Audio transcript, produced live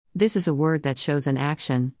This is a word that shows an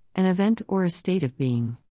action, an event, or a state of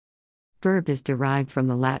being. Verb is derived from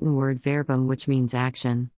the Latin word verbum, which means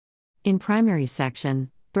action. In primary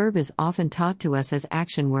section, verb is often taught to us as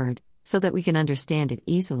action word, so that we can understand it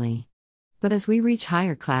easily. But as we reach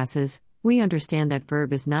higher classes, we understand that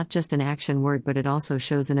verb is not just an action word, but it also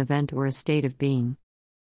shows an event or a state of being.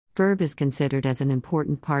 Verb is considered as an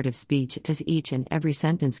important part of speech, as each and every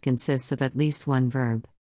sentence consists of at least one verb.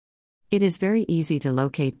 It is very easy to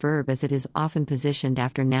locate verb as it is often positioned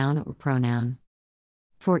after noun or pronoun.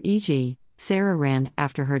 For e.g., Sarah ran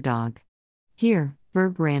after her dog. Here,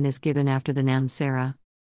 verb ran is given after the noun Sarah.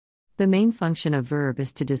 The main function of verb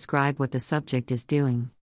is to describe what the subject is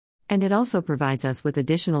doing. And it also provides us with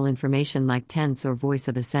additional information like tense or voice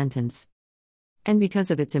of the sentence. And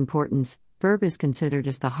because of its importance, verb is considered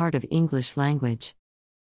as the heart of English language.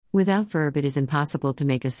 Without verb it is impossible to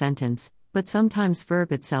make a sentence, but sometimes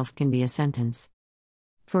verb itself can be a sentence.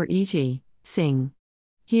 For e.g., sing.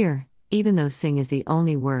 Here, even though sing is the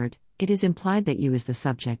only word, it is implied that you is the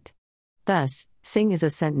subject. Thus, sing is a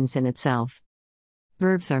sentence in itself.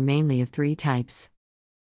 Verbs are mainly of three types.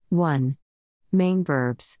 1. Main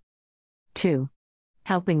verbs. 2.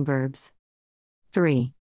 Helping verbs.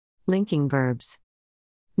 3. Linking verbs.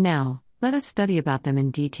 Now, let us study about them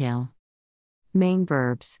in detail. Main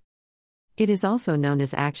verbs. It is also known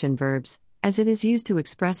as action verbs, as it is used to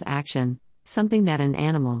express action, something that an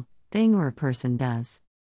animal, thing, or a person does.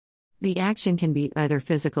 The action can be either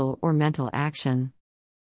physical or mental action.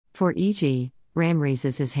 For e.g., Ram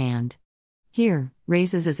raises his hand. Here,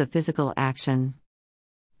 raises is a physical action.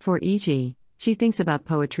 For e.g., she thinks about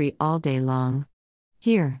poetry all day long.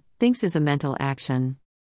 Here, thinks is a mental action.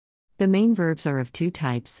 The main verbs are of two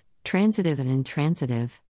types, transitive and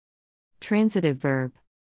intransitive. Transitive verb.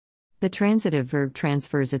 The transitive verb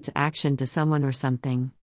transfers its action to someone or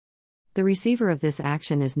something. The receiver of this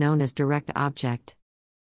action is known as direct object.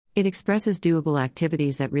 It expresses doable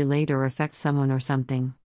activities that relate or affect someone or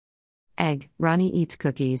something. Egg, Ronnie eats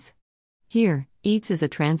cookies. Here, eats is a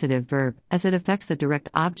transitive verb, as it affects the direct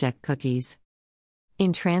object cookies.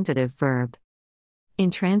 Intransitive verb.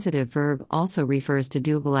 Intransitive verb also refers to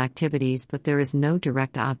doable activities, but there is no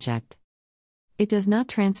direct object. It does not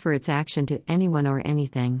transfer its action to anyone or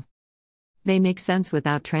anything. They make sense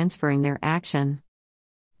without transferring their action.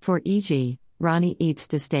 For e.g., Ronnie eats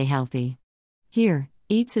to stay healthy. Here,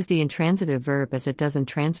 eats is the intransitive verb as it doesn't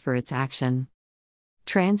transfer its action.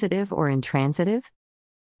 Transitive or intransitive?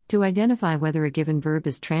 To identify whether a given verb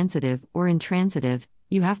is transitive or intransitive,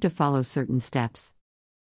 you have to follow certain steps.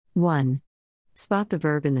 1. Spot the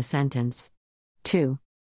verb in the sentence. 2.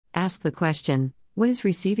 Ask the question, what is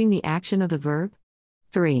receiving the action of the verb?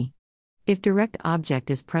 3. If direct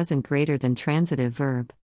object is present greater than transitive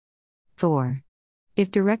verb. 4.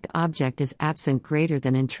 If direct object is absent greater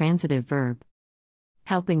than intransitive verb.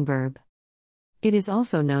 Helping verb. It is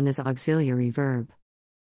also known as auxiliary verb.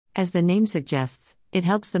 As the name suggests, it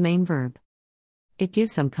helps the main verb. It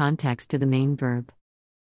gives some context to the main verb.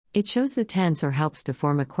 It shows the tense or helps to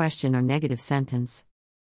form a question or negative sentence.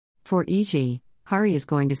 For e.g., Hari is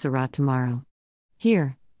going to Surat tomorrow.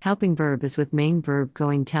 Here, helping verb is with main verb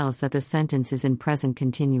going tells that the sentence is in present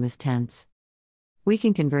continuous tense. We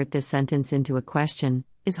can convert this sentence into a question,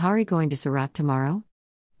 is Hari going to Surat tomorrow?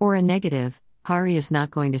 Or a negative, Hari is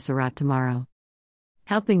not going to Surat tomorrow.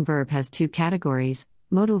 Helping verb has two categories,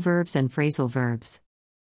 modal verbs and phrasal verbs.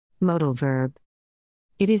 Modal verb.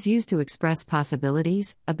 It is used to express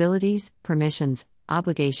possibilities, abilities, permissions,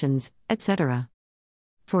 obligations, etc.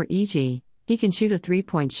 For e.g., he can shoot a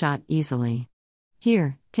three-point shot easily.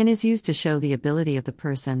 Here, can is used to show the ability of the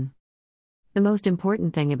person. The most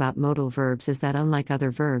important thing about modal verbs is that unlike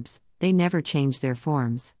other verbs, they never change their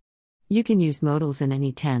forms. You can use modals in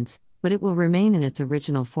any tense, but it will remain in its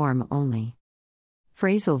original form only.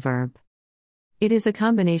 Phrasal verb. It is a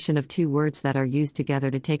combination of two words that are used together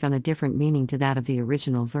to take on a different meaning to that of the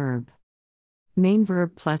original verb. Main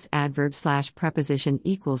verb plus adverb / preposition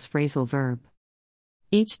equals phrasal verb.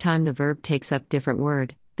 Each time the verb takes up different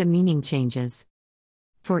word, the meaning changes.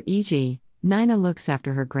 For e.g., Nina looks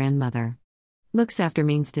after her grandmother. Looks after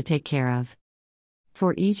means to take care of.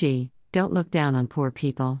 For e.g., don't look down on poor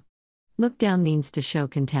people. Look down means to show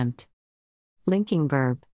contempt. Linking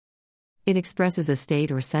verb. It expresses a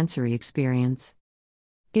state or sensory experience.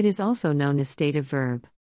 It is also known as stative verb.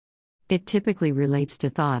 It typically relates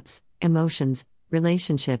to thoughts, emotions,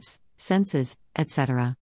 relationships, senses,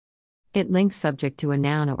 etc. It links subject to a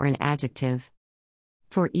noun or an adjective.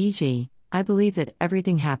 For e.g., I believe that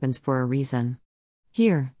everything happens for a reason.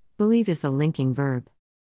 Here, believe is the linking verb.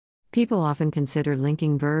 People often consider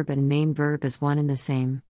linking verb and main verb as one and the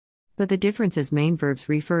same. But the difference is main verbs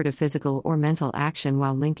refer to physical or mental action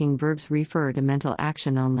while linking verbs refer to mental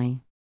action only.